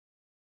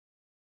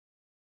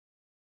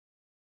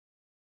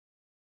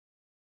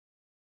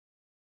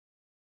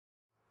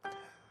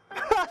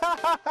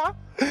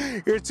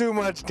You're too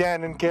much,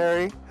 Cannon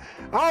Carey.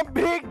 I'm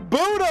Big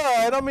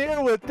Budah, and I'm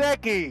here with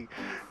Teki.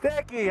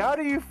 Teki, how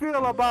do you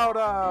feel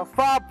about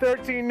Fob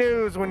 13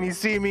 News when you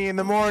see me in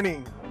the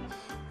morning?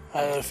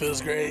 It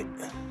feels great.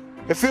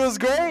 It feels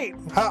great.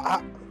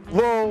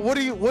 Well, what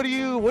do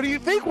you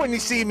think when you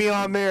see me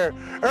on there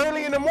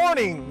early in the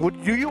morning?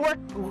 Do you work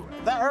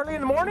that early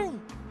in the morning?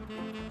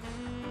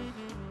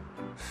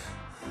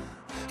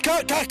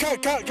 Cut.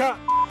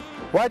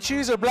 White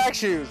shoes or black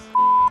shoes?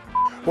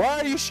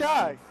 Why are you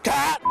shy?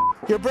 Cut.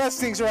 Your breath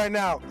stinks right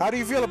now. How do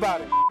you feel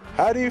about it?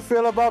 How do you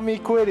feel about me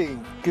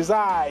quitting? Because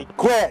I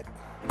quit.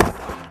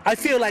 I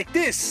feel like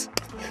this.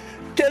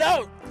 Get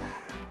out.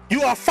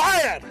 You are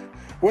fired.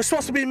 We're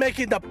supposed to be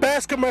making the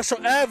best commercial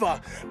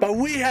ever, but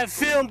we have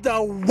filmed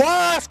the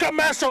worst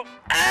commercial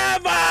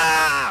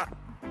ever!